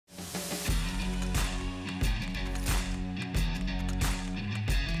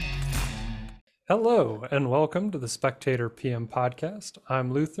Hello, and welcome to the Spectator PM podcast.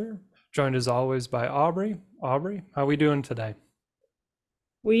 I'm Luther, joined as always by Aubrey. Aubrey, how are we doing today?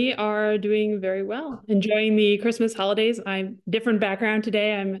 We are doing very well, enjoying the Christmas holidays. I'm different background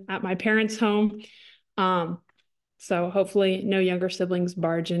today. I'm at my parents' home. Um, so hopefully no younger siblings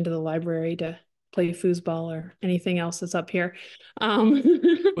barge into the library to play foosball or anything else that's up here. Um,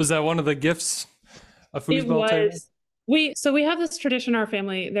 Was that one of the gifts, a it foosball table? was we have this tradition in our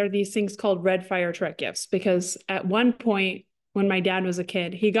family. There are these things called red fire truck gifts because at one point when my dad was a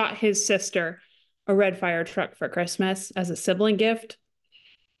kid, he got his sister a red fire truck for Christmas as a sibling gift.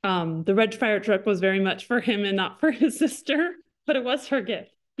 The red fire truck was very much for him and not for his sister, but it was her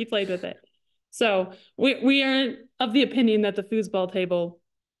gift. He played with it. So we are of the opinion that the foosball table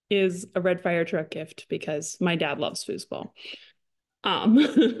is a red fire truck gift because my dad loves foosball. Um,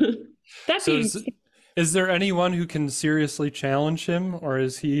 that So being is there anyone who can seriously challenge him, or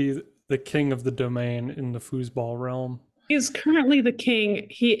is he the king of the domain in the foosball realm? He's currently the king.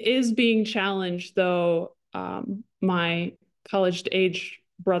 He is being challenged, though. My college age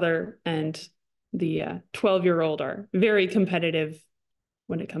brother and the 12-year-old are very competitive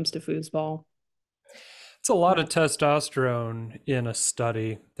when it comes to foosball. It's a lot of testosterone in a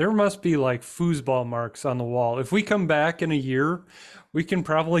study. There must be like foosball marks on the wall. If we come back in a year, we can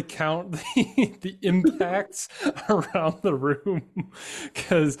probably count the impacts around the room.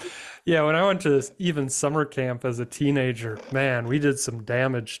 Because, yeah, when I went to even summer camp as a teenager, man, we did some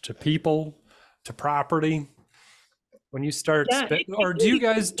damage to people, to property. When you start Yeah, spit, or do you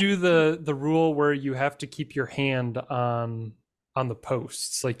guys do the rule where you have to keep your hand on the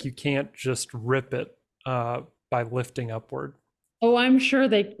posts? Like you can't just rip it uh, by lifting upward. oh, I'm sure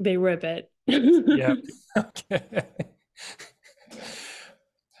they rip it. Yeah. Okay.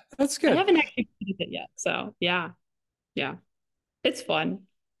 That's I good. haven't actually played it yet, so yeah, yeah, it's fun.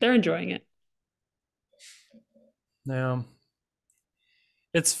 They're enjoying it. Yeah.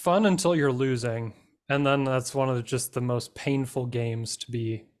 It's fun until you're losing. And then that's one of just the most painful games to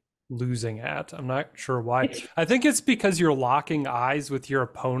be losing at. I'm not sure why. It's I think it's because you're locking eyes with your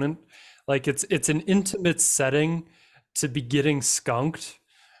opponent. Like it's an intimate setting to be getting skunked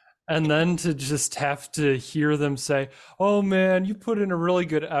and then to just have to hear them say, "Oh man, you put in a really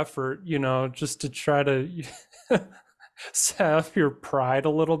good effort," just to try to have your pride a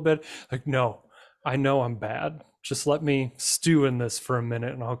little bit. Like, no, I know I'm bad. Just let me stew in this for a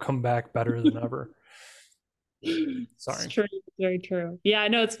minute and I'll come back better than ever. it's Sorry. true, very true. Yeah, I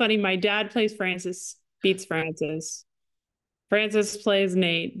know it's funny. My dad plays Francis, beats Francis. Francis plays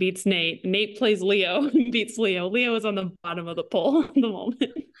Nate, beats Nate. Nate plays Leo, beats Leo. Leo is on the bottom of the poll at the moment.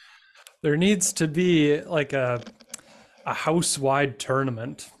 There needs to be like a house wide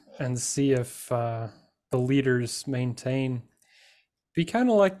tournament and see if the leaders maintain. Be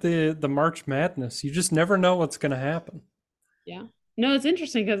kind of like the March Madness. You just never know what's going to happen. Yeah. No, it's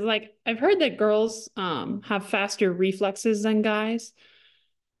interesting because like I've heard that girls have faster reflexes than guys.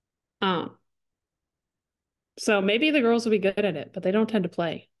 Um, so maybe the girls will be good at it, but they don't tend to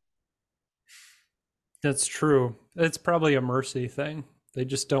play. That's true. It's probably a mercy thing. They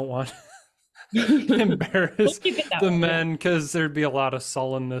just don't want We'll embarrass keep it that the way. Yeah. men because there'd be a lot of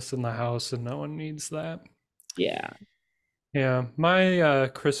sullenness in the house and no one needs that. Yeah. Yeah, my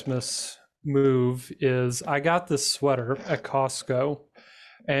Christmas move is I got this sweater at Costco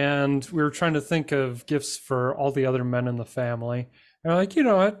and we were trying to think of gifts for all the other men in the family. And I'm like, you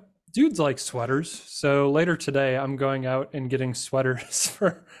know what? Dudes like sweaters. So later today I'm going out and getting sweaters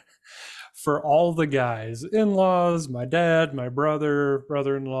for all the guys, in-laws, my dad, my brother,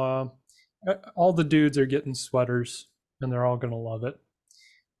 brother-in-law. All the dudes are getting sweaters and they're all going to love it.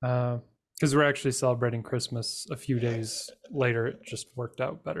 Because we're actually celebrating Christmas a few days later. It just worked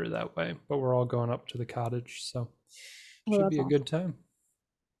out better that way. But we're all going up to the cottage, so Oh, should that's be a awesome. good time.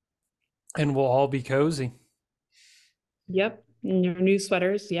 And we'll all be cozy. Yep. And your new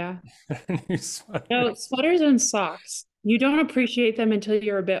sweaters. Yeah. New No, sweaters. sweaters and socks. You don't appreciate them until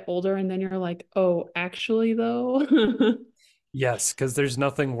you're a bit older, and then you're like, oh, actually, though. Yes, because there's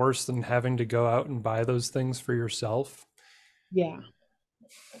nothing worse than having to go out and buy those things for yourself. Yeah.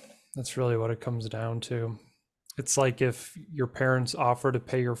 That's really what it comes down to. It's like if your parents offer to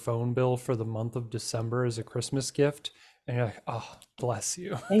pay your phone bill for the month of December as a Christmas gift, and you're like, oh, bless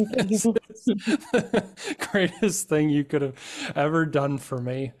you. Thank It's you. the greatest thing you could have ever done for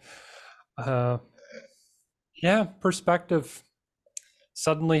me. Uh, yeah, perspective.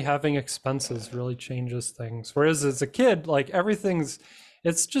 Suddenly having expenses really changes things. Whereas as a kid, like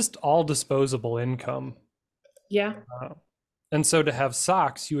it's just all disposable income. Yeah. Uh, and so to have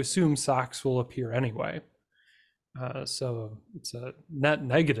socks, you assume socks will appear anyway. So it's a net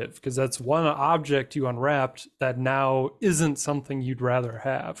negative because that's one object you unwrapped that now isn't something you'd rather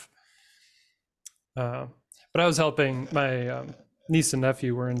have. But I was helping my niece and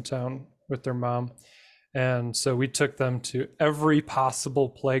nephew were in town with their mom. And so we took them to every possible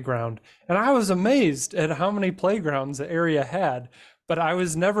playground. And I was amazed at how many playgrounds the area had. But I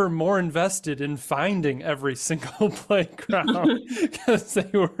was never more invested in finding every single playground because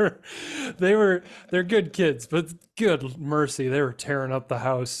they're good kids, but good mercy, they were tearing up the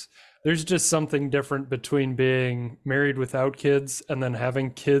house. There's just something different between being married without kids and then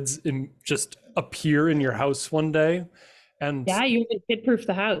having kids just appear in your house one day, and Yeah, you would kid proof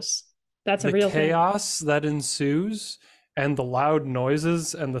the house. That's a the real thing. chaos that ensues and the loud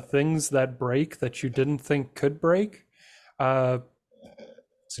noises and the things that break that you didn't think could break. Uh,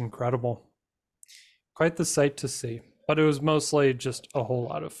 it's incredible. Quite the sight to see. But it was mostly just a whole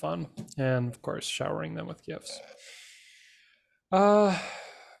lot of fun. And of course, showering them with gifts.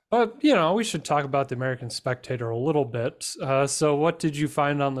 But, we should talk about the American Spectator a little bit. So what did you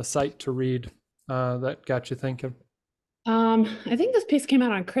find on the site to read that got you thinking? I think this piece came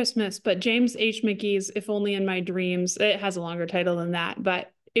out on Christmas, but James H. McGee's If Only in My Dreams, it has a longer title than that,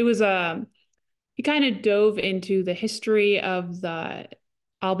 but it was he kind of dove into the history of the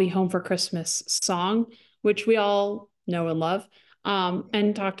I'll Be Home for Christmas song, which we all know and love,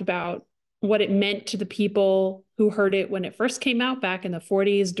 and talked about what it meant to the people who heard it when it first came out back in the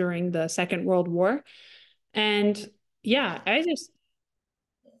 40s during the Second World War. And yeah, I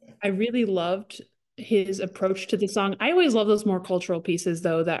really loved his approach to the song. I always love those more cultural pieces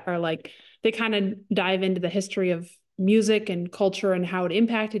though that are like they kind of dive into the history of music and culture and how it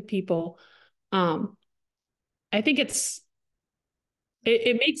impacted people. Um, I think it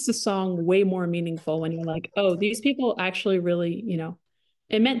makes the song way more meaningful when you're like, oh, these people actually really,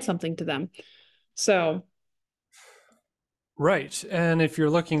 it meant something to them. So Right. And if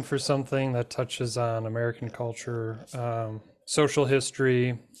you're looking for something that touches on American culture, social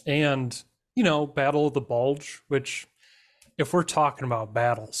history, and, Battle of the Bulge, which if we're talking about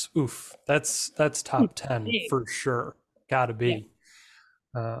battles, oof, that's top 10 for sure. Gotta yeah, be.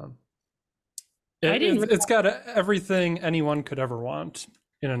 Um, I didn't it's got everything anyone could ever want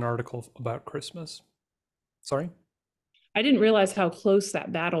in an article about Christmas. Sorry? I didn't realize how close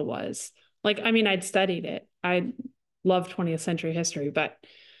that battle was. Like, I mean, I'd studied it. I love 20th century history, but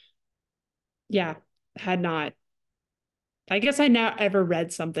yeah, had not. I guess I not ever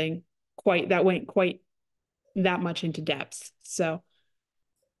read something quite that went quite that much into depth. So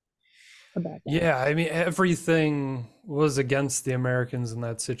about that. Yeah, I mean, everything was against the Americans in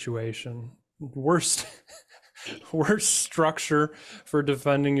that situation. Worst, worst structure for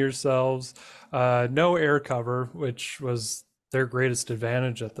defending yourselves. No air cover, which was their greatest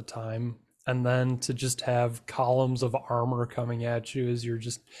advantage at the time. And then to just have columns of armor coming at you as you're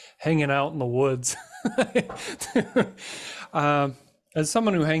just hanging out in the woods. As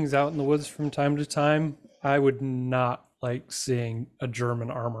someone who hangs out in the woods from time to time, I would not like seeing a German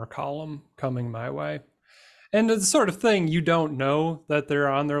armor column coming my way. And it's the sort of thing you don't know that they're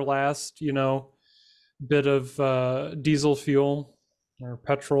on their last, bit of diesel fuel or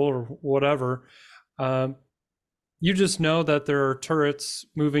petrol or whatever. Um, you just know that there are turrets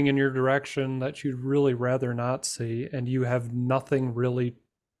moving in your direction that you'd really rather not see, and you have nothing really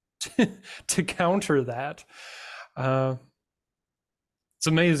to counter that. It's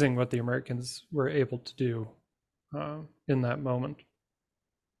amazing what the Americans were able to do in that moment.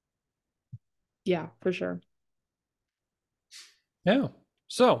 Yeah, for sure. Yeah.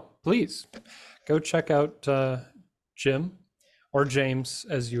 So please go check out Jim, or James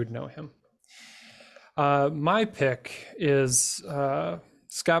as you would know him. My pick is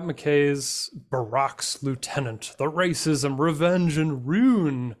Scott McKay's Barak's Lieutenant, The Racism, Revenge, and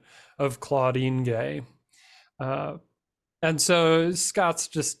Ruin of Claudine Gay. And so Scott's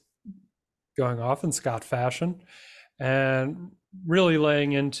just going off in Scott fashion and really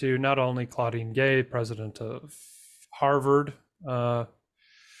laying into not only Claudine Gay, president of Harvard,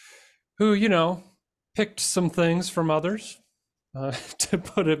 who, picked some things from others, to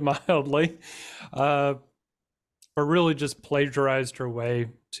put it mildly, but really just plagiarized her way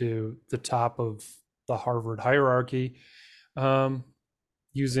to the top of the Harvard hierarchy,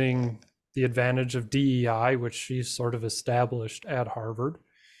 using the advantage of DEI, which she sort of established at Harvard.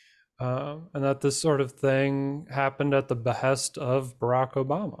 And that this sort of thing happened at the behest of Barack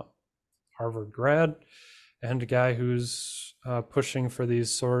Obama, Harvard grad, and a guy who's pushing for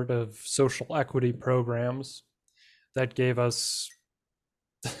these sort of social equity programs that gave us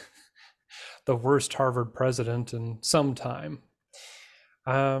the worst Harvard president in some time.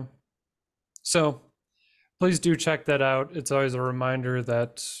 So Please do check that out. It's always a reminder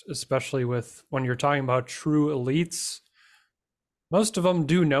that, especially with when you're talking about true elites, most of them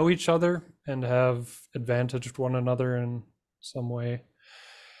do know each other and have advantaged one another in some way.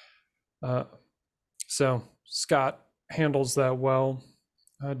 So Scott handles that well.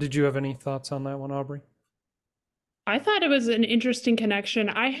 Did you have any thoughts on that one, Aubrey? I thought it was an interesting connection.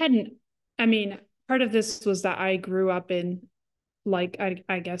 I mean, part of this was that I grew up in, like,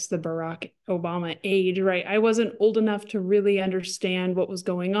 I guess the Barack Obama age, right? I wasn't old enough to really understand what was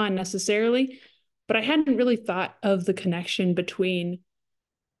going on necessarily, but I hadn't really thought of the connection between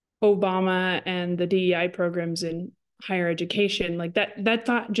Obama and the DEI programs in higher education. Like that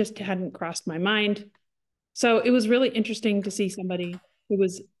thought just hadn't crossed my mind. So it was really interesting to see somebody who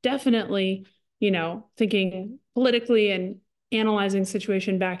was definitely, thinking politically and analyzing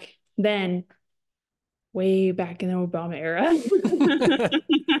situation back then, way back in the Obama era.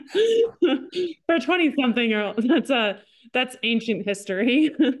 For a 20 something year old, that's ancient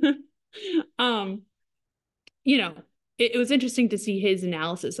history. um, it was interesting to see his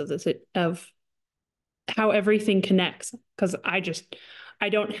analysis of this, of how everything connects, because I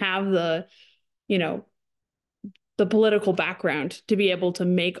don't have you know, the political background to be able to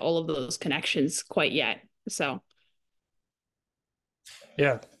make all of those connections quite yet. So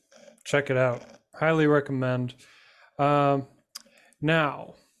yeah, check it out. Highly recommend.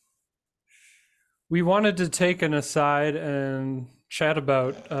 Now, we wanted to take an aside and chat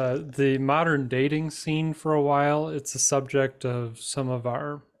about the modern dating scene for a while. It's a subject of some of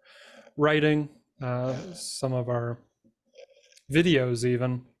our writing, some of our videos,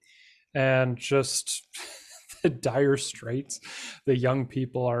 even, and just the dire straits the young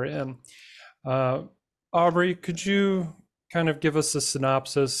people are in. Aubrey, could you kind of give us a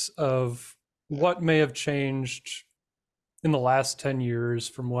synopsis of what may have changed in the last 10 years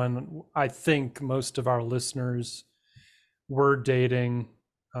from when I think most of our listeners were dating,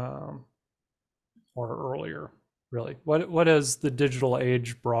 or earlier, really? What has the digital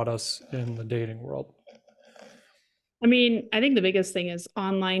age brought us in the dating world? I mean, I think the biggest thing is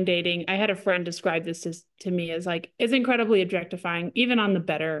online dating. I had a friend describe this to me as like, it's incredibly objectifying, even on the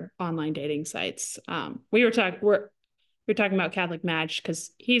better online dating sites. We're talking about Catholic Match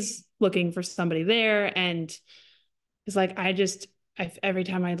because he's looking for somebody there, and it's like, every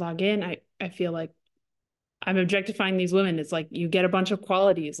time I log in, I feel like I'm objectifying these women. It's like, you get a bunch of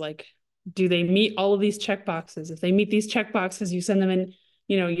qualities. Like, do they meet all of these check boxes? If they meet these check boxes, you send them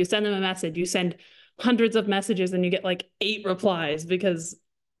you send them a message, you send hundreds of messages and you get like 8 replies because,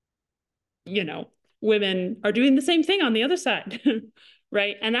 women are doing the same thing on the other side.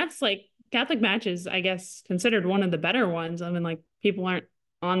 Right. And that's like, Catholic Match is, I guess, considered one of the better ones. I mean, like, people aren't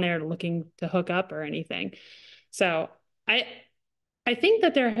on there looking to hook up or anything. So I think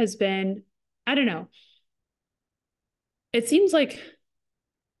that there has been, I don't know, it seems like,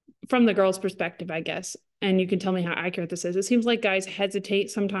 from the girl's perspective, I guess, and you can tell me how accurate this is, it seems like guys hesitate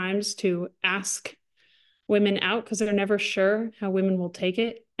sometimes to ask women out because they're never sure how women will take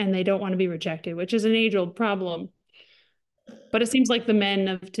it, and they don't want to be rejected, which is an age-old problem. But it seems like the men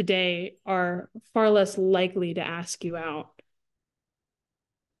of today are far less likely to ask you out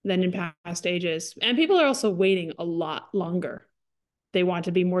than in past ages. And people are also waiting a lot longer. They want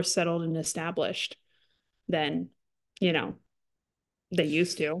to be more settled and established than, they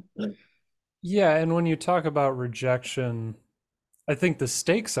used to. Yeah, and when you talk about rejection, I think the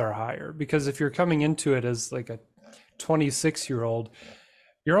stakes are higher because if you're coming into it as like a 26-year-old,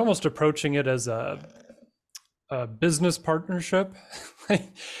 you're almost approaching it as a business partnership.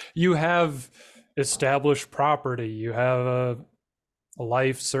 You have established property, you have a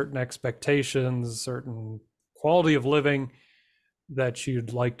life, certain expectations, certain quality of living that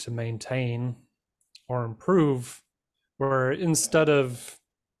you'd like to maintain or improve, where instead of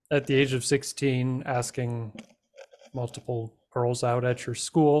at the age of 16 asking multiple girls out at your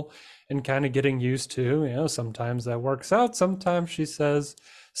school and kind of getting used to, sometimes that works out, sometimes she says,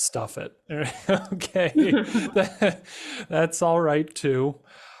 stuff it. Okay, that's all right too.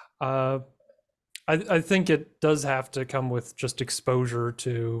 I think it does have to come with just exposure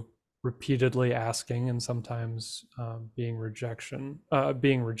to repeatedly asking and sometimes being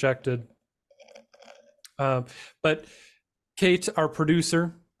rejected. But Kate, our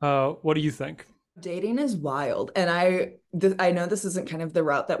producer, what do you think? Dating is wild. And I know this isn't kind of the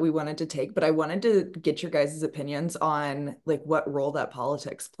route that we wanted to take, but I wanted to get your guys' opinions on like what role that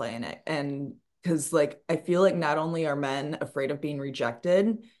politics play in it. And because like I feel like not only are men afraid of being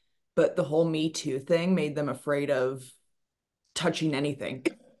rejected, but the whole Me Too thing made them afraid of touching anything.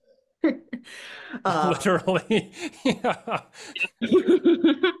 Literally. Yeah.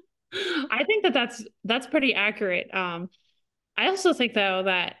 I think that's that's pretty accurate. I also think though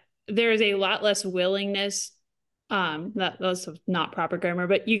that there is a lot less willingness. That's not proper grammar,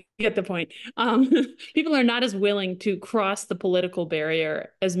 but you get the point. People are not as willing to cross the political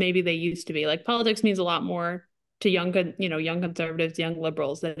barrier as maybe they used to be. Like politics means a lot more to young conservatives, young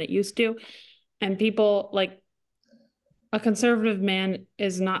liberals than it used to. And people like a conservative man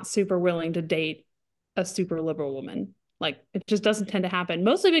is not super willing to date a super liberal woman. Like it just doesn't tend to happen,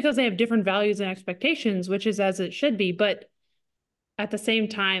 mostly because they have different values and expectations, which is as it should be. But at the same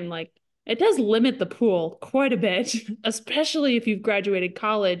time, like it does limit the pool quite a bit, especially if you've graduated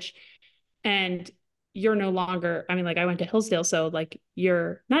college and you're no longer, I mean, like I went to Hillsdale, so like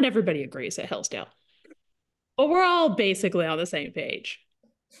you're not everybody agrees at Hillsdale, but we're all basically on the same page.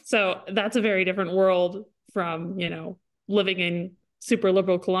 So that's a very different world from, living in super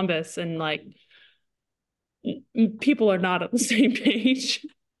liberal Columbus and like people are not on the same page.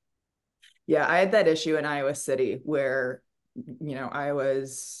 Yeah, I had that issue in Iowa City where, I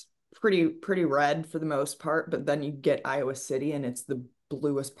was pretty red for the most part, but then you get Iowa City and it's the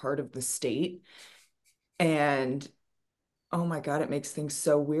bluest part of the state. And oh my God, it makes things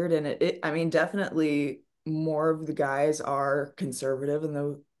so weird. And I mean, definitely more of the guys are conservative and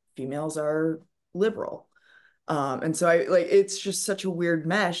the females are liberal. And so I like it's just such a weird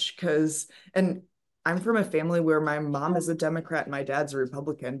mesh and I'm from a family where my mom is a Democrat and my dad's a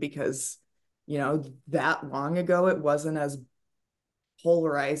Republican because, that long ago it wasn't as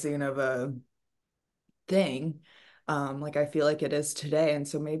polarizing of a thing. Like I feel like it is today. And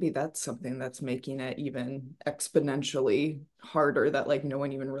so maybe that's something that's making it even exponentially harder that like no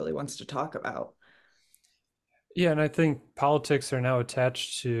one even really wants to talk about. Yeah, and I think politics are now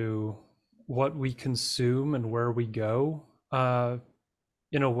attached to what we consume and where we go,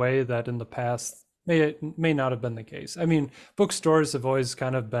 in a way that in the past may not have been the case. I mean, bookstores have always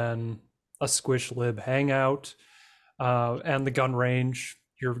kind of been a squish lib hangout, and the gun range,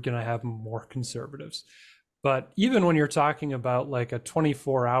 you're going to have more conservatives. But even when you're talking about like a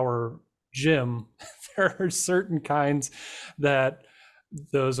 24-hour gym, there are certain kinds that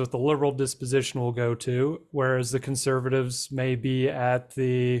those with the liberal disposition will go to, whereas the conservatives may be at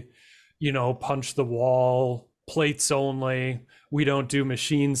the, punch the wall, plates only, we don't do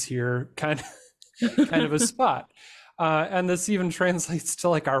machines here kind of a spot. And this even translates to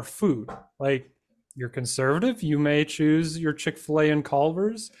like our food. Like you're conservative, you may choose your Chick-fil-A and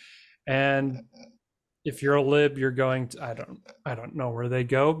Culver's, and if you're a lib, you're going to, I don't know where they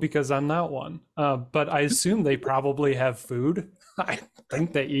go because I'm not one. But I assume they probably have food. I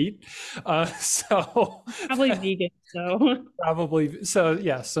think they eat. So Probably vegan. So probably, so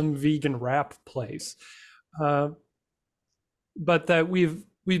yeah, some vegan wrap place. But that we've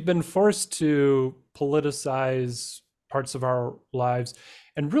been forced to politicize parts of our lives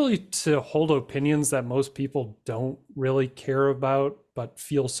and really to hold opinions that most people don't really care about, but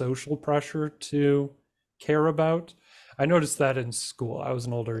feel social pressure to care about. I noticed that in school. I was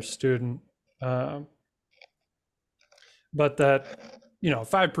an older student, but that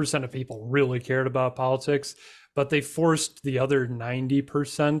 5% of people really cared about politics, but they forced the other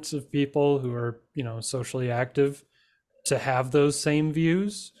 90% of people who are socially active to have those same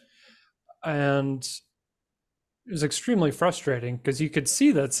views. And it was extremely frustrating because you could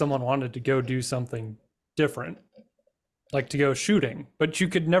see that someone wanted to go do something different, like to go shooting, but you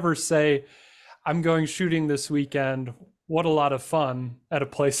could never say, I'm going shooting this weekend. What a lot of fun at a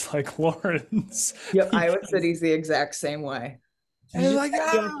place like Lawrence. Yep, Iowa City's the exact same way. And like, you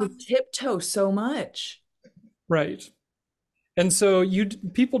have to tiptoe so much. Right. And so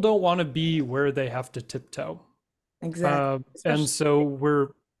people don't want to be where they have to tiptoe. Exactly. And so we're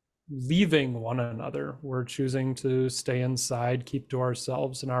leaving one another. We're choosing to stay inside, keep to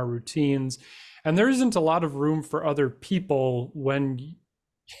ourselves and our routines. And there isn't a lot of room for other people when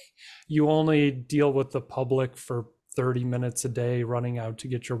you only deal with the public for 30 minutes a day running out to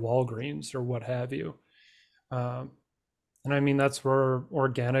get your Walgreens or what have you. And I mean, that's where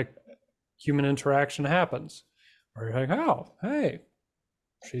organic human interaction happens. Where you're like, oh, hey,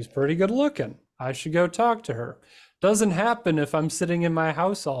 she's pretty good looking. I should go talk to her. Doesn't happen if I'm sitting in my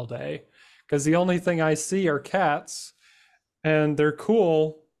house all day because the only thing I see are cats and they're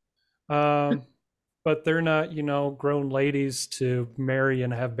cool. But they're not, grown ladies to marry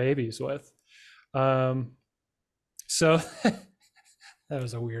and have babies with. So that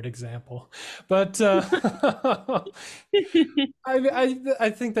was a weird example, but I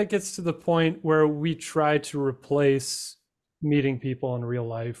think that gets to the point where we try to replace meeting people in real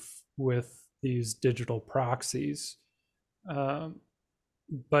life with these digital proxies.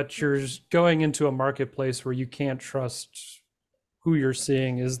 But you're going into a marketplace where you can't trust who you're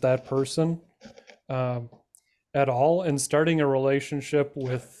seeing is that person. um, at all, and starting a relationship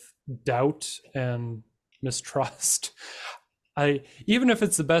with doubt and mistrust. I even if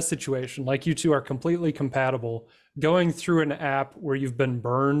it's the best situation, like you two are completely compatible, going through an app where you've been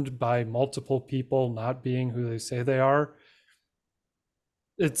burned by multiple people not being who they say they are,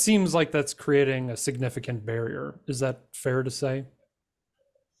 it seems like that's creating a significant barrier. Is that fair to say?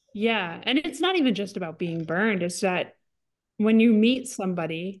 Yeah. And it's not even just about being burned, it's that when you meet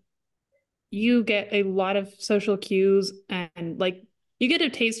somebody, you get a lot of social cues and like you get a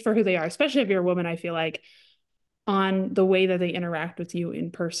taste for who they are, especially if you're a woman, I feel like, on the way that they interact with you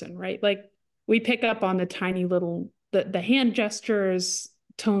in person, right? Like we pick up on the tiny little the hand gestures,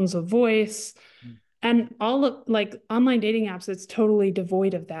 tones of voice, and all of like online dating apps, it's totally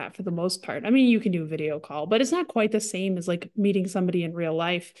devoid of that for the most part. I mean, you can do a video call, but it's not quite the same as like meeting somebody in real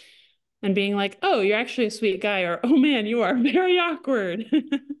life and being like, oh, you're actually a sweet guy, or oh man, you are very awkward.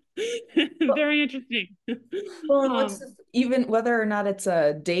 Very interesting. Well, and um, even whether or not it's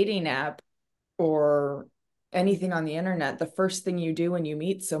a dating app or anything on the internet, the first thing you do when you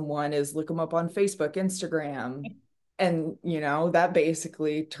meet someone is look them up on Facebook, Instagram, and that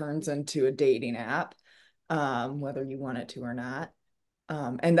basically turns into a dating app, whether you want it to or not.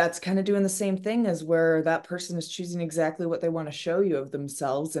 And that's kind of doing the same thing as where that person is choosing exactly what they want to show you of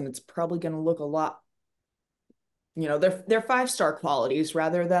themselves, and it's probably going to look a lot, they're 5-star qualities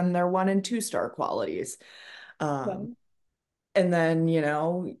rather than their 1 and 2-star qualities. well, Um, and then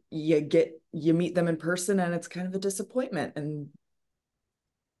you meet them in person and it's kind of a disappointment, and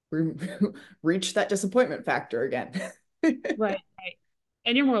we reach that disappointment factor again. right, right.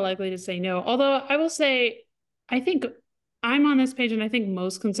 And you're more likely to say no. Although I will say, I think I'm on this page, and I think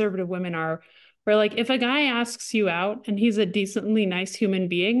most conservative women are, where like if a guy asks you out and he's a decently nice human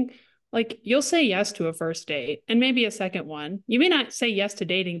being, like you'll say yes to a first date and maybe a second one. You may not say yes to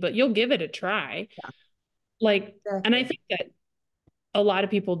dating, but you'll give it a try. Like, and I Exactly. think that a lot of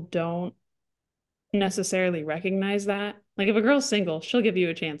people don't necessarily recognize that. Like if a girl's single, she'll give you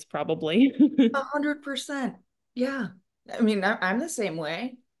a chance probably. 100%. Yeah. I mean, I'm the same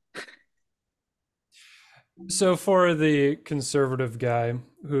way. So, for the conservative guy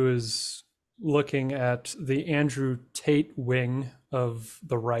who is looking at the Andrew Tate wing of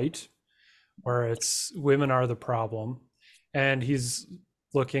the right, where it's women are the problem, and he's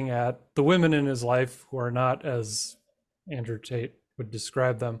looking at the women in his life who are not as Andrew Tate would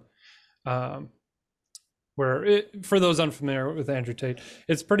describe them. Um, for those unfamiliar with Andrew Tate,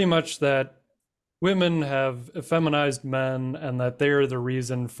 it's pretty much that women have effeminized men and that they are the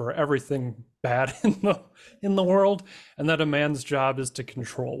reason for everything bad in the world, and that a man's job is to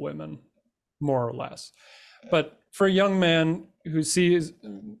control women, more or less. But for a young man who is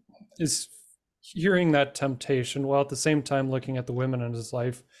hearing that temptation while at the same time looking at the women in his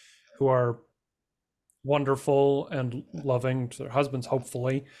life who are wonderful and loving to their husbands,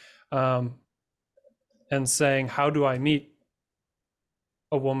 hopefully, um, and saying, how do I meet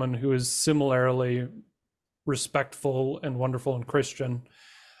a woman who is similarly respectful and wonderful and Christian?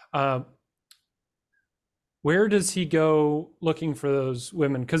 Uh, where does he go looking for those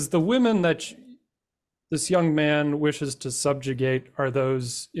women? Because the women that this young man wishes to subjugate are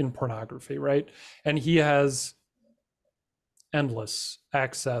those in pornography, right? And he has endless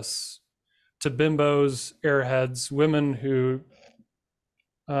access to bimbos, airheads, women who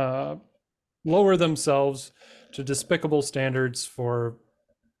uh, lower themselves to despicable standards for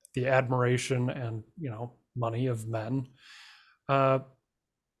the admiration and money of men. And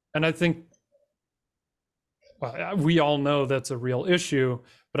I think, well, we all know that's a real issue,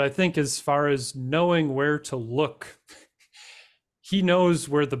 but I think as far as knowing where to look, he knows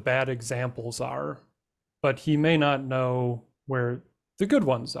where the bad examples are, but he may not know where the good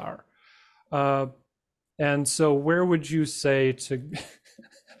ones are. And so where would you say to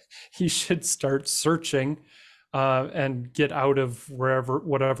he should start searching and get out of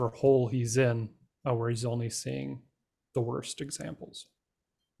whatever hole he's in, where he's only seeing the worst examples?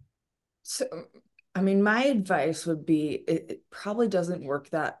 So, I mean, my advice would be it probably doesn't work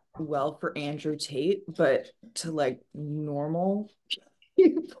that well for Andrew Tate, but to like normal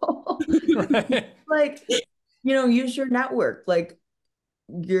people, Right. like, use your network, like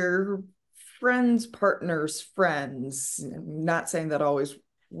your friends, partners, friends. I'm not saying that always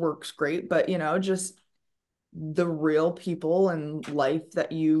works great, but just the real people in life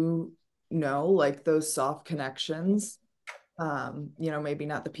that like those soft connections. Maybe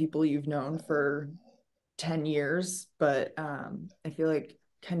not the people you've known for 10 years, but I feel like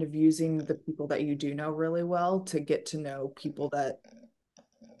kind of using the people that you do know really well to get to know people that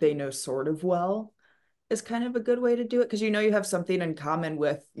they know sort of well, is kind of a good way to do it, because you know you have something in common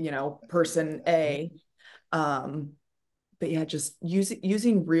with, person A. But yeah, just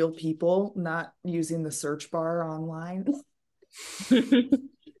using real people, not using the search bar online.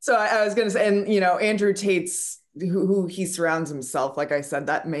 So I was gonna say, and Andrew Tate's who he surrounds himself, like I said,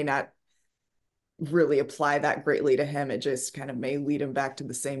 that may not really apply that greatly to him. It just kind of may lead him back to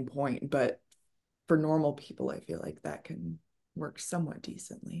the same point. But for normal people, I feel like that can work somewhat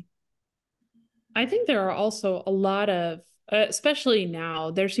decently. I think there are also a lot of, especially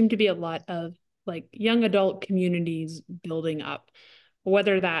now, there seem to be a lot of like young adult communities building up,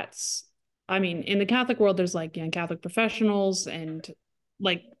 whether that's, I mean, in the Catholic world, there's like young Catholic professionals and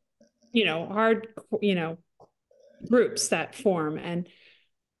like, hard, groups that form. And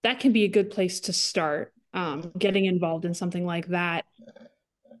that can be a good place to start, getting involved in something like that.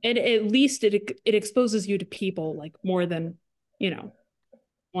 And at least it exposes you to people like more than,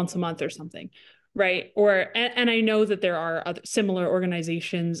 once a month or something, right? And I know that there are other similar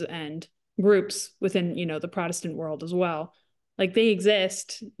organizations and groups within, the Protestant world as well. Like they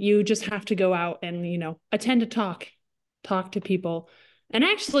exist. You just have to go out and, attend a talk to people, and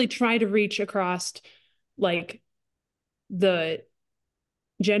actually try to reach across like the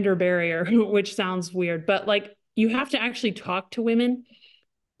gender barrier, which sounds weird, but like you have to actually talk to women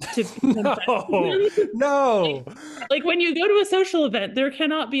to no. like when you go to a social event, there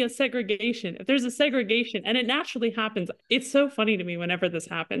cannot be a segregation. If there's a segregation, and it naturally happens, it's so funny to me whenever this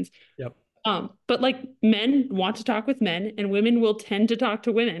happens. Yep. But like men want to talk with men and women will tend to talk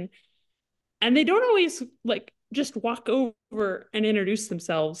to women, and they don't always like just walk over and introduce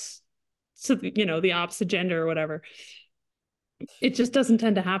themselves to the opposite gender or whatever. It just doesn't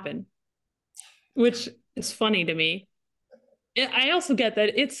tend to happen, which is funny to me. I also get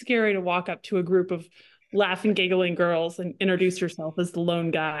that it's scary to walk up to a group of laughing, giggling girls and introduce yourself as the lone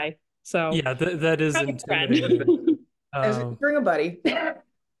guy. So yeah, that is intimidating. Bring a buddy.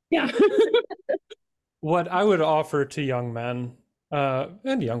 Yeah. What I would offer to young men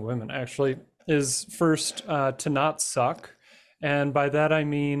and young women actually is first to not suck. And by that I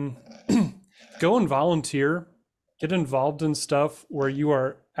mean go and volunteer, get involved in stuff where you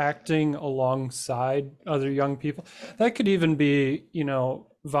are acting alongside other young people. That could even be,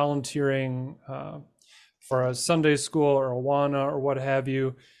 volunteering for a Sunday school or Awana or what have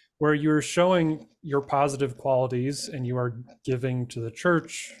you, where you're showing your positive qualities and you are giving to the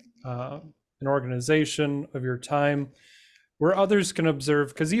church, an organization of your time, where others can observe.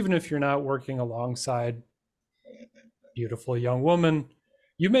 Because even if you're not working alongside beautiful young woman,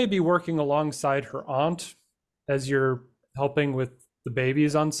 you may be working alongside her aunt as you're helping with the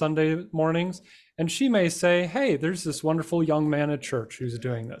babies on Sunday mornings. And she may say, hey, there's this wonderful young man at church who's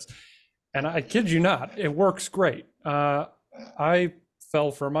doing this. And I kid you not, it works great. I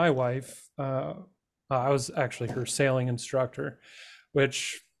fell for my wife. I was actually her sailing instructor,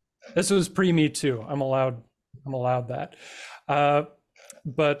 which this was pre-Me Too. I'm allowed that.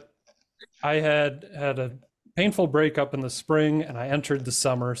 But I had a painful breakup in the spring, and I entered the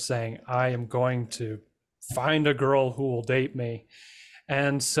summer saying, I am going to find a girl who will date me.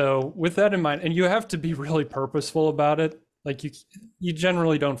 And so with that in mind, and you have to be really purposeful about it. Like you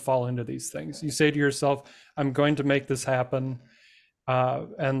generally don't fall into these things. You say to yourself, I'm going to make this happen,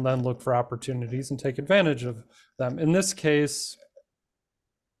 and then look for opportunities and take advantage of them. In this case,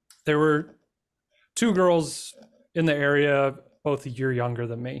 there were two girls in the area, both a year younger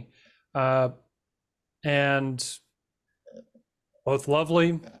than me, and both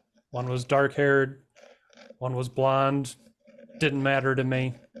lovely. One was dark-haired, one was blonde. Didn't matter to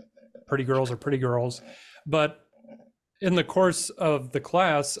me. Pretty girls are pretty girls. But in the course of the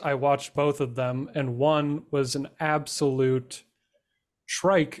class, I watched both of them, and one was an absolute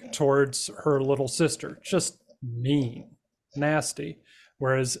trike towards her little sister, just mean, nasty.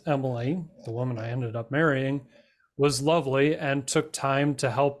 Whereas Emily, the woman I ended up marrying, was lovely and took time to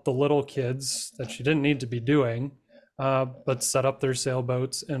help the little kids that she didn't need to be doing, but set up their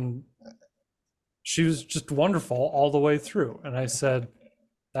sailboats, and she was just wonderful all the way through. And I said,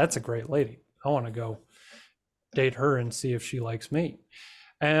 that's a great lady. I want to go date her and see if she likes me.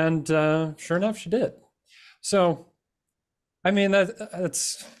 And sure enough, she did. So, I mean,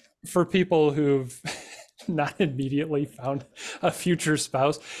 that's for people who've not immediately found a future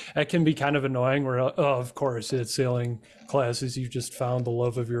spouse. It can be kind of annoying where, oh, of course, it's sailing classes. You just found the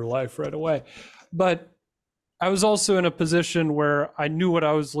love of your life right away. But I was also in a position where I knew what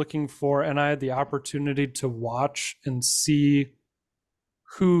I was looking for, and I had the opportunity to watch and see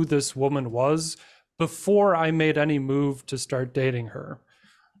who this woman was before I made any move to start dating her.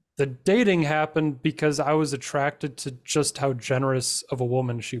 The dating happened because I was attracted to just how generous of a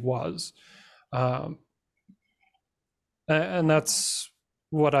woman she was. And that's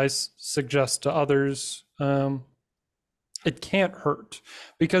what I suggest to others. It can't hurt,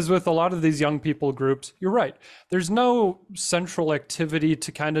 because with a lot of these young people groups, you're right, there's no central activity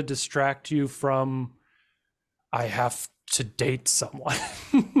to kind of distract you from, I have to date someone.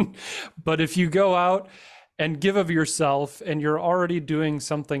 But if you go out and give of yourself and you're already doing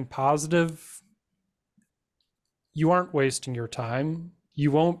something positive, you aren't wasting your time. You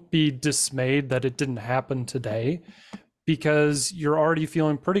won't be dismayed that it didn't happen today, because you're already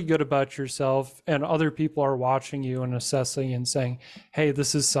feeling pretty good about yourself, and other people are watching you and assessing and saying, hey,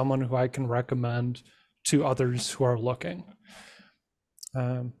 this is someone who I can recommend to others who are looking.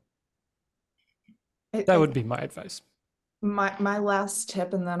 That would be my advice. My last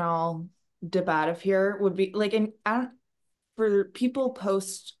tip, and then I'll dip out of here, would be like, for people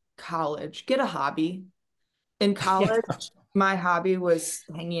post college, get a hobby. In college, my hobby was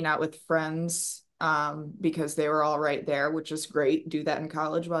hanging out with friends, because they were all right there, which is great. Do that in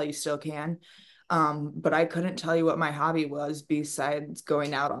college while you still can. But I couldn't tell you what my hobby was besides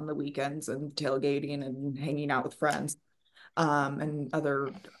going out on the weekends and tailgating and hanging out with friends, and other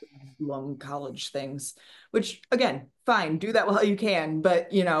long college things, which again, fine, do that while you can.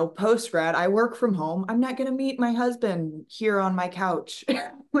 But post grad, I work from home. I'm not going to meet my husband here on my couch.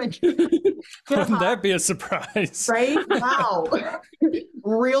 Like, wouldn't that be a surprise? Right? Wow.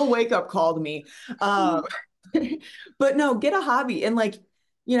 Real wake up call to me. But no, get a hobby. And like,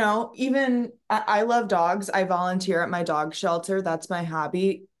 even I love dogs. I volunteer at my dog shelter. That's my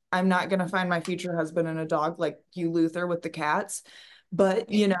hobby. I'm not going to find my future husband and a dog like you, Luther, with the cats. But,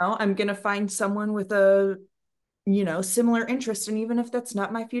 I'm going to find someone with a, similar interest. And even if that's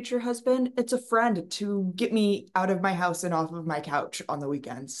not my future husband, it's a friend to get me out of my house and off of my couch on the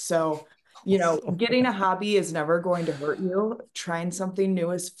weekends. So, getting a hobby is never going to hurt you. Trying something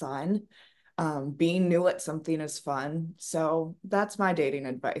new is fun. Being new at something is fun. So that's my dating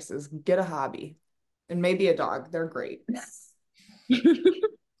advice: is get a hobby, and maybe a dog. They're great.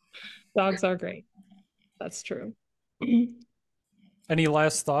 Dogs are great. That's true. Any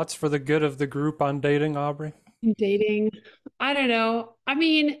last thoughts for the good of the group on dating, Aubrey? Dating, I don't know. I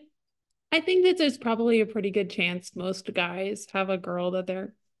mean, I think that there's probably a pretty good chance most guys have a girl that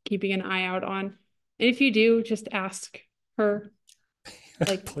they're keeping an eye out on. And if you do, just ask her.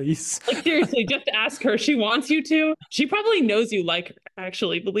 Like, please. Like, seriously, just ask her. She wants you to. She probably knows you like her,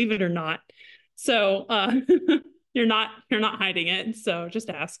 actually, believe it or not. So you're not hiding it. So just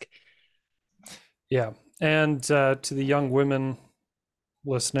ask. Yeah. And to the young women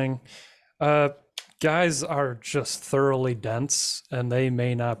listening, guys are just thoroughly dense, and they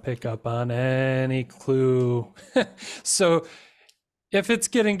may not pick up on any clue. So if it's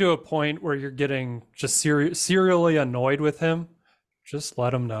getting to a point where you're getting just serially annoyed with him, just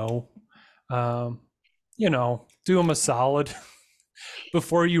let him know. Do him a solid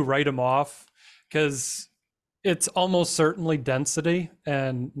before you write him off, because it's almost certainly density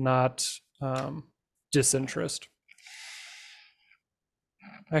and not disinterest.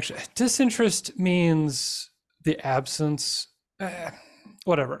 Actually, disinterest means the absence.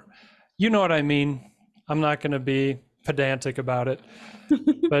 Whatever. You know what I mean. I'm not going to be pedantic about it.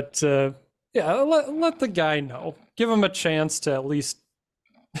 But yeah, let the guy know. Give him a chance to at least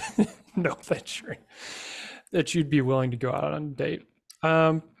know that you'd be willing to go out on a date.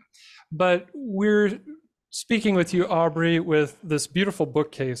 But we're speaking with you, Aubrey, with this beautiful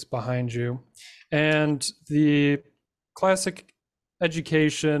bookcase behind you, and the classic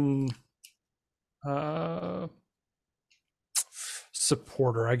education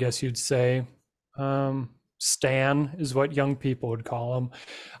supporter, I guess you'd say. Stan is what young people would call him.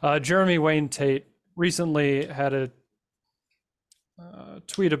 Jeremy Wayne Tate recently had a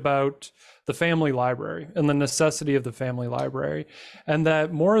tweet about the family library and the necessity of the family library, and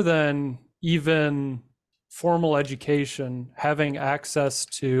that more than even formal education, having access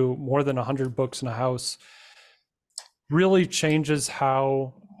to more than 100 books in a house really changes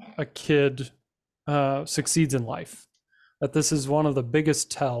how a kid succeeds in life. That this is one of the biggest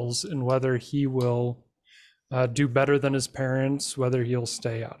tells in whether he will do better than his parents, whether he'll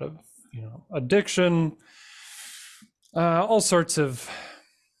stay out of addiction, all sorts of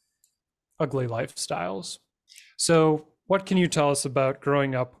ugly lifestyles. So what can you tell us about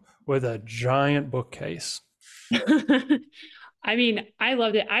growing up with a giant bookcase? I mean, I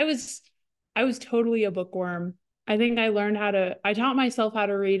loved it. I was totally a bookworm. I think I taught myself how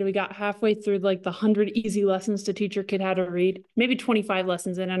to read. We got halfway through like the 100 easy lessons to teach your kid how to read, maybe 25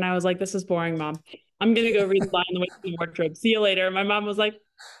 lessons in. And I was like, this is boring, Mom. I'm going to go read Lion, the Witch, and the Wardrobe. See you later. And my mom was like,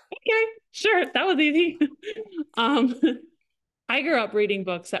 okay, sure. That was easy. I grew up reading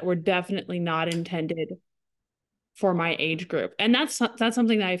books that were definitely not intended for my age group. And that's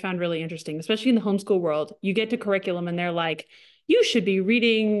something that I found really interesting, especially in the homeschool world. You get to curriculum and they're like, you should be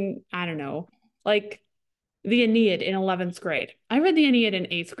reading, I don't know, like the Aeneid in 11th grade. I read the Aeneid in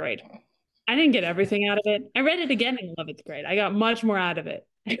 8th grade. I didn't get everything out of it. I read it again in 11th grade. I got much more out of it.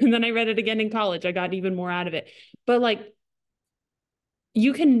 And then I read it again in college. I got even more out of it. But like,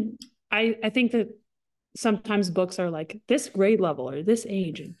 you can, I think that sometimes books are like this grade level or this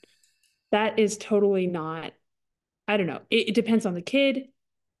age. And that is totally not, I don't know. It depends on the kid.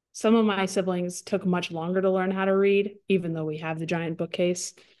 Some of my siblings took much longer to learn how to read, even though we have the giant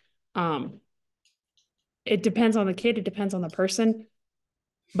bookcase. It depends on the kid. It depends on the person.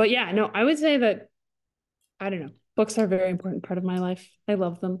 But yeah, no, I would say that, I don't know. Books are a very important part of my life. I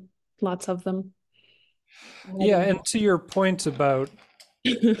love them. Lots of them. Yeah, and to your point about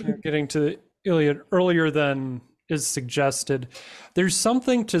getting to the Iliad earlier than is suggested, there's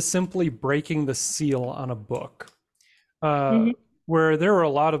something to simply breaking the seal on a book. Where there were a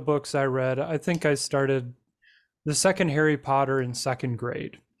lot of books I read. I think I started the second Harry Potter in second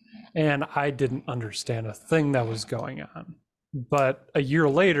grade, and I didn't understand a thing that was going on. But a year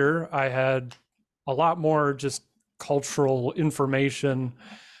later, I had a lot more just cultural information,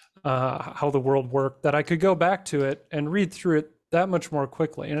 how the world worked, that I could go back to it and read through it that much more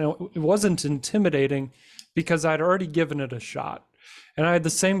quickly. And it wasn't intimidating because I'd already given it a shot. And I had the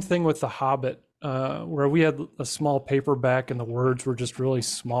same thing with The Hobbit, where we had a small paperback and the words were just really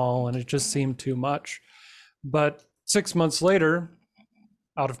small and it just seemed too much. But 6 months later,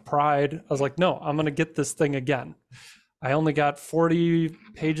 out of pride, I was like, no, I'm going to get this thing again. I only got 40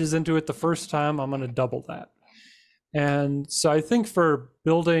 pages into it the first time. I'm going to double that. And so I think for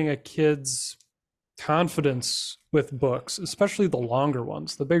building a kid's confidence with books, especially the longer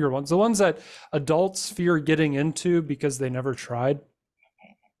ones, the bigger ones, the ones that adults fear getting into because they never tried,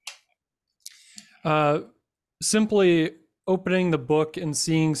 simply opening the book and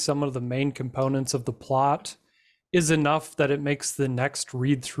seeing some of the main components of the plot is enough that it makes the next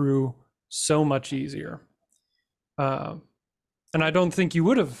read through so much easier. And I don't think you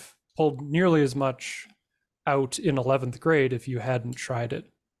would have pulled nearly as much out in 11th grade if you hadn't tried it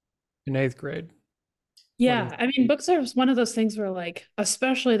in 8th grade. Yeah, I mean, books are one of those things where, like,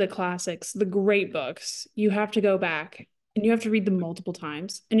 especially the classics, the great books, you have to go back and you have to read them multiple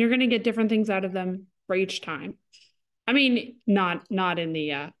times, and you're going to get different things out of them for each time. I mean, not in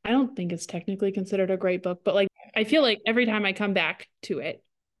the, I don't think it's technically considered a great book, but like, I feel like every time I come back to it,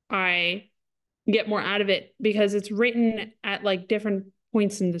 I get more out of it because it's written at like different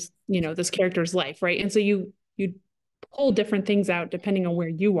points in this, this character's life, right? And so you pull different things out depending on where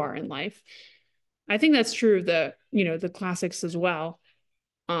you are in life. I think that's true of the classics as well.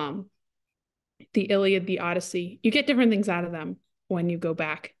 The Iliad, the Odyssey, you get different things out of them when you go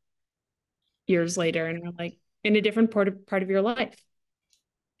back years later and are like in a different part of your life.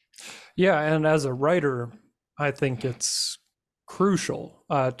 Yeah, and as a writer, I think it's crucial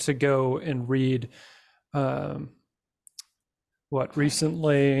to go and read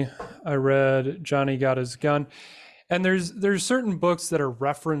recently I read Johnny Got His Gun. And there's certain books that are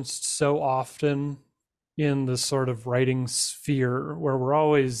referenced so often in the sort of writing sphere where we're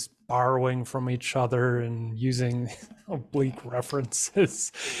always borrowing from each other and using oblique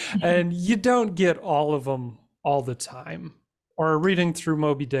references. And you don't get all of them all the time. Or reading through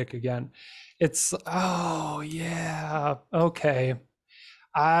Moby Dick again. It's, oh yeah, okay.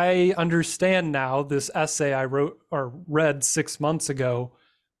 I understand now this essay I wrote or read 6 months ago,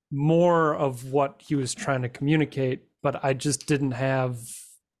 more of what he was trying to communicate, but I just didn't have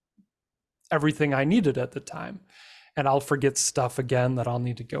everything I needed at the time. And I'll forget stuff again that I'll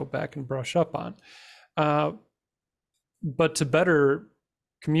need to go back and brush up on. But to better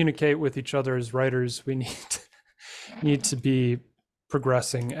communicate with each other as writers, we need to be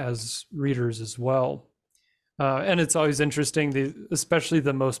progressing as readers as well. And it's always interesting, especially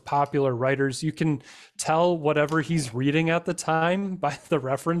the most popular writers, you can tell whatever he's reading at the time by the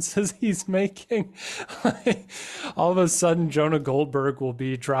references he's making. All of a sudden, Jonah Goldberg will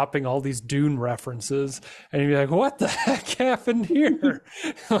be dropping all these Dune references, and you'll be like, what the heck happened here?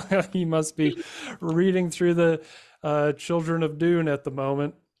 He must be reading through the Children of Dune at the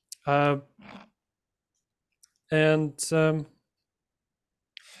moment.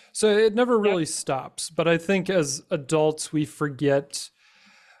 So it never really stops. But I think as adults, we forget,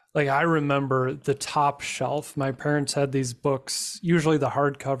 like I remember the top shelf. My parents had these books, usually the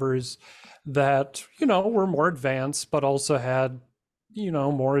hardcovers, that, were more advanced, but also had,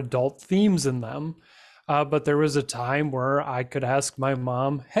 more adult themes in them. But there was a time where I could ask my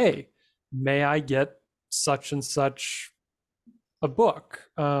mom, hey, may I get such and such a book?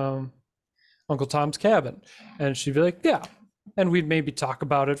 Uncle Tom's Cabin. And she'd be like, yeah. And we'd maybe talk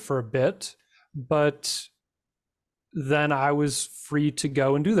about it for a bit, but then I was free to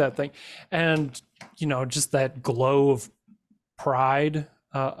go and do that thing. And, just that glow of pride,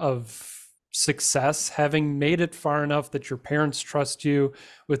 of success, having made it far enough that your parents trust you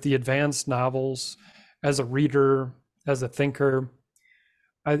with the advanced novels as a reader, as a thinker.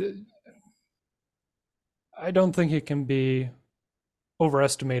 I don't think it can be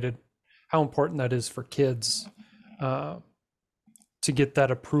overestimated how important that is for kids to get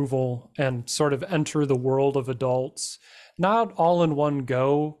that approval and sort of enter the world of adults, not all in one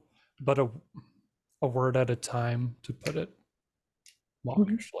go, but a word at a time, to put it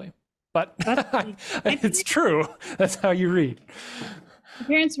mawkishly. But it's true. That's how you read. My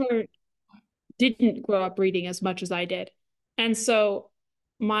parents didn't grow up reading as much as I did. And so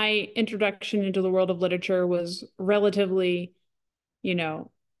my introduction into the world of literature was relatively, it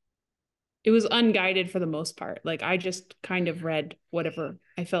was unguided for the most part. Like I just kind of read whatever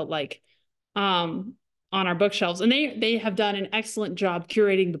I felt like on our bookshelves. And they have done an excellent job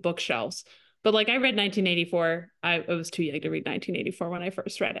curating the bookshelves. But like I read 1984. I was too young to read 1984 when I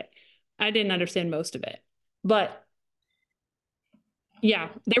first read it. I didn't understand most of it. But yeah,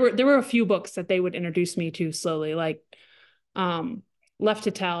 there were a few books that they would introduce me to slowly, like Left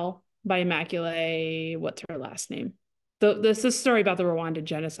to Tell by Immaculée, what's her last name? This is a story about the Rwandan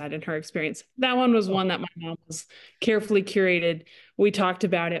genocide and her experience. That one was one that my mom was carefully curated. We talked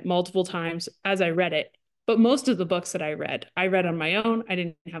about it multiple times as I read it. But most of the books that I read on my own. I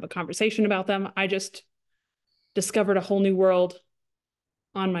didn't have a conversation about them. I just discovered a whole new world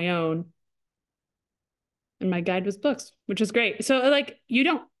on my own. And my guide was books, which is great. So like,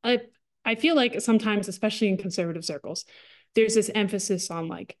 I feel like sometimes, especially in conservative circles, there's this emphasis on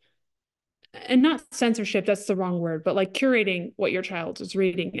like, and not censorship, that's the wrong word, but like curating what your child is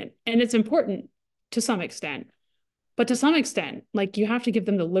reading. And it's important to some extent, but to some extent, like you have to give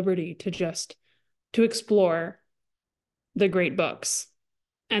them the liberty to explore the great books,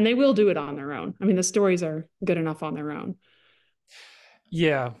 and they will do it on their own. I mean, the stories are good enough on their own.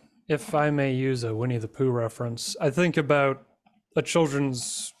 Yeah. If I may use a Winnie the Pooh reference, I think about a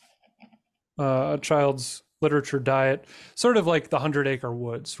child's literature diet, sort of like the 100 Acre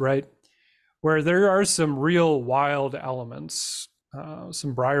Woods, right? Where there are some real wild elements,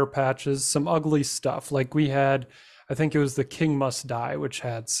 some briar patches, some ugly stuff. Like we had, I think it was The King Must Die, which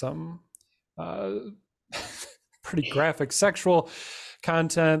had some pretty graphic sexual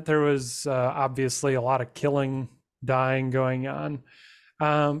content. There was obviously a lot of killing, dying going on.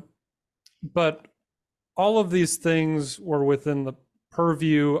 But all of these things were within the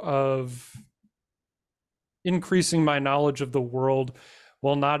purview of increasing my knowledge of the world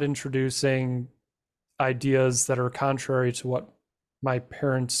while not introducing ideas that are contrary to what my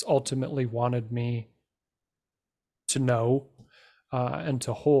parents ultimately wanted me to know and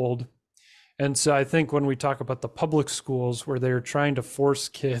to hold. And so I think when we talk about the public schools where they're trying to force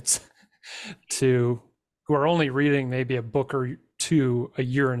kids who are only reading maybe a book or two a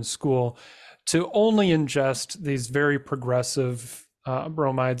year in school to only ingest these very progressive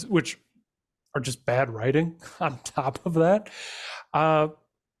bromides, which are just bad writing on top of that,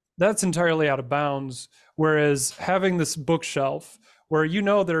 that's entirely out of bounds. Whereas having this bookshelf where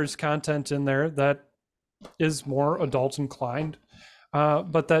there's content in there that is more adult inclined,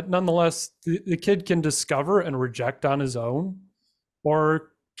 but that nonetheless the kid can discover and reject on his own,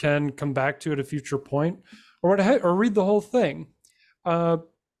 or can come back to at a future point, or read the whole thing.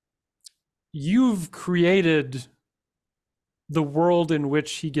 You've created the world in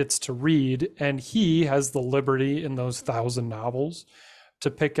which he gets to read, and he has the liberty in those 1,000 novels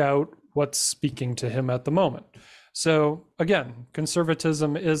to pick out what's speaking to him at the moment. So again,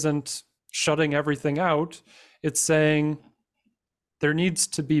 conservatism isn't shutting everything out. It's saying there needs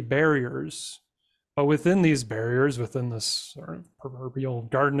to be barriers, but within these barriers, within this sort of proverbial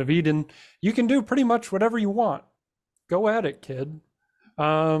Garden of Eden, you can do pretty much whatever you want. Go at it, kid.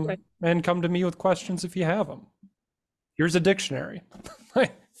 Right. And come to me with questions if you have them. Here's a dictionary.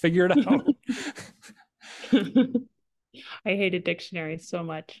 Figure it out. I hated dictionaries so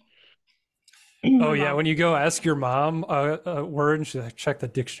much. Oh yeah, when you go ask your mom a word and she's like, check the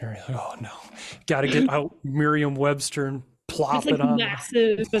dictionary. Like, oh no, got to get out Merriam-Webster and plop it on.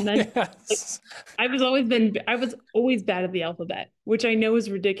 Massive, and then yes. I was always bad at the alphabet, which I know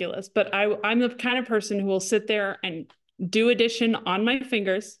is ridiculous, but I'm the kind of person who will sit there and do addition on my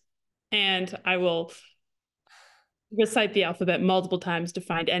fingers, and I will recite the alphabet multiple times to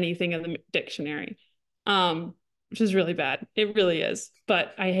find anything in the dictionary, which is really bad. It really is.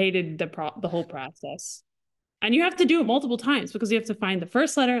 But I hated the whole process. And you have to do it multiple times because you have to find the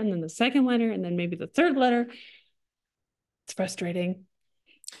first letter and then the second letter and then maybe the third letter. It's frustrating.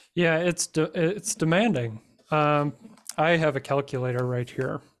 Yeah, it's demanding. I have a calculator right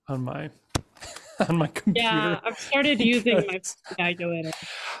here on my computer. Yeah, I've started using my calculator.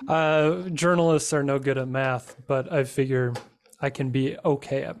 Journalists are no good at math, but I figure I can be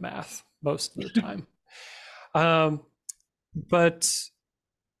okay at math most of the time. But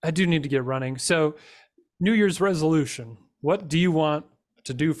I do need to get running. So, New Year's resolution. What do you want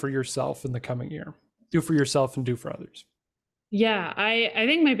to do for yourself in the coming year? Do for yourself and do for others. Yeah, I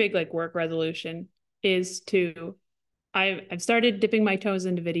think my big like work resolution is to I've started dipping my toes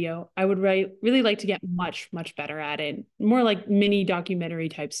into video. I would really like to get much better at it. More like mini documentary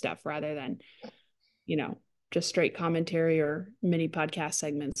type stuff rather than, just straight commentary or mini podcast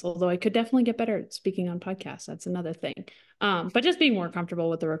segments. Although I could definitely get better at speaking on podcasts. That's another thing. But just being more comfortable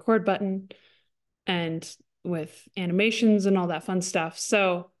with the record button and with animations and all that fun stuff.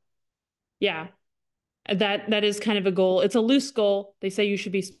 So yeah, that is kind of a goal. It's a loose goal. They say you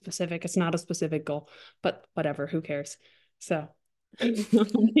should be specific. It's not a specific goal, but whatever, who cares? So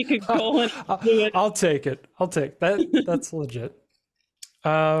make a goal and do it. I'll take it. I'll take that. That's legit.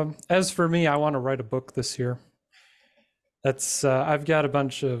 As for me, I want to write a book this year. That's I've got a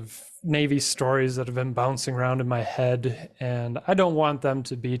bunch of Navy stories that have been bouncing around in my head, and I don't want them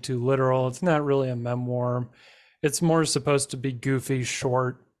to be too literal. It's not really a memoir. It's more supposed to be goofy,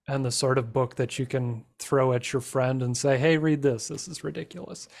 short, and the sort of book that you can throw at your friend and say, hey, read this. This is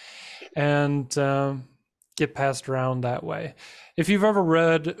ridiculous. And get passed around that way. If you've ever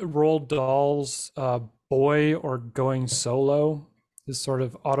read Roald Dahl's Boy or Going Solo, his sort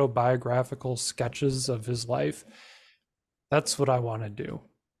of autobiographical sketches of his life, that's what I want to do.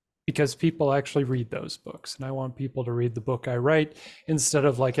 Because people actually read those books. And I want people to read the book I write instead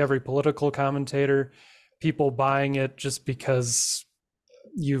of like every political commentator, people buying it just because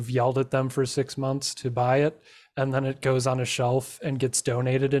you've yelled at them for 6 months to buy it, and then it goes on a shelf and gets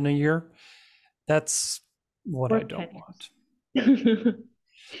donated in a year. That's what I don't want.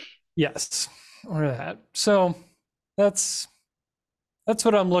 Yes, or that. So that's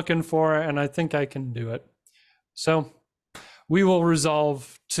what I'm looking for, and I think I can do it. So we will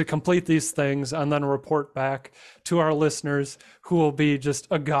resolve to complete these things and then report back to our listeners, who will be just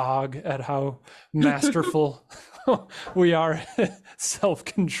agog at how masterful we are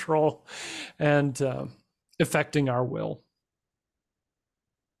self-control and affecting our will.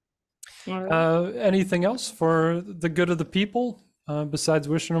 Right. Anything else for the good of the people besides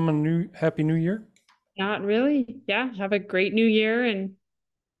wishing them a happy new year? Not really. Yeah, have a great new year and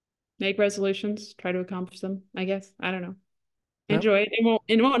make resolutions, try to accomplish them, I guess. I don't know. Enjoy it.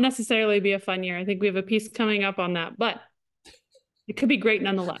 It won't necessarily be a fun year. I think we have a piece coming up on that, but it could be great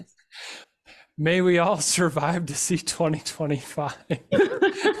nonetheless. May we all survive to see 2025.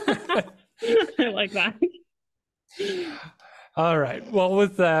 I like that. All right. Well,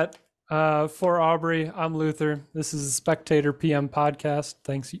 with that, for Aubrey, I'm Luther. This is the Spectator PM podcast.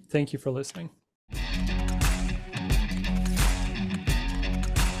 Thank you for listening.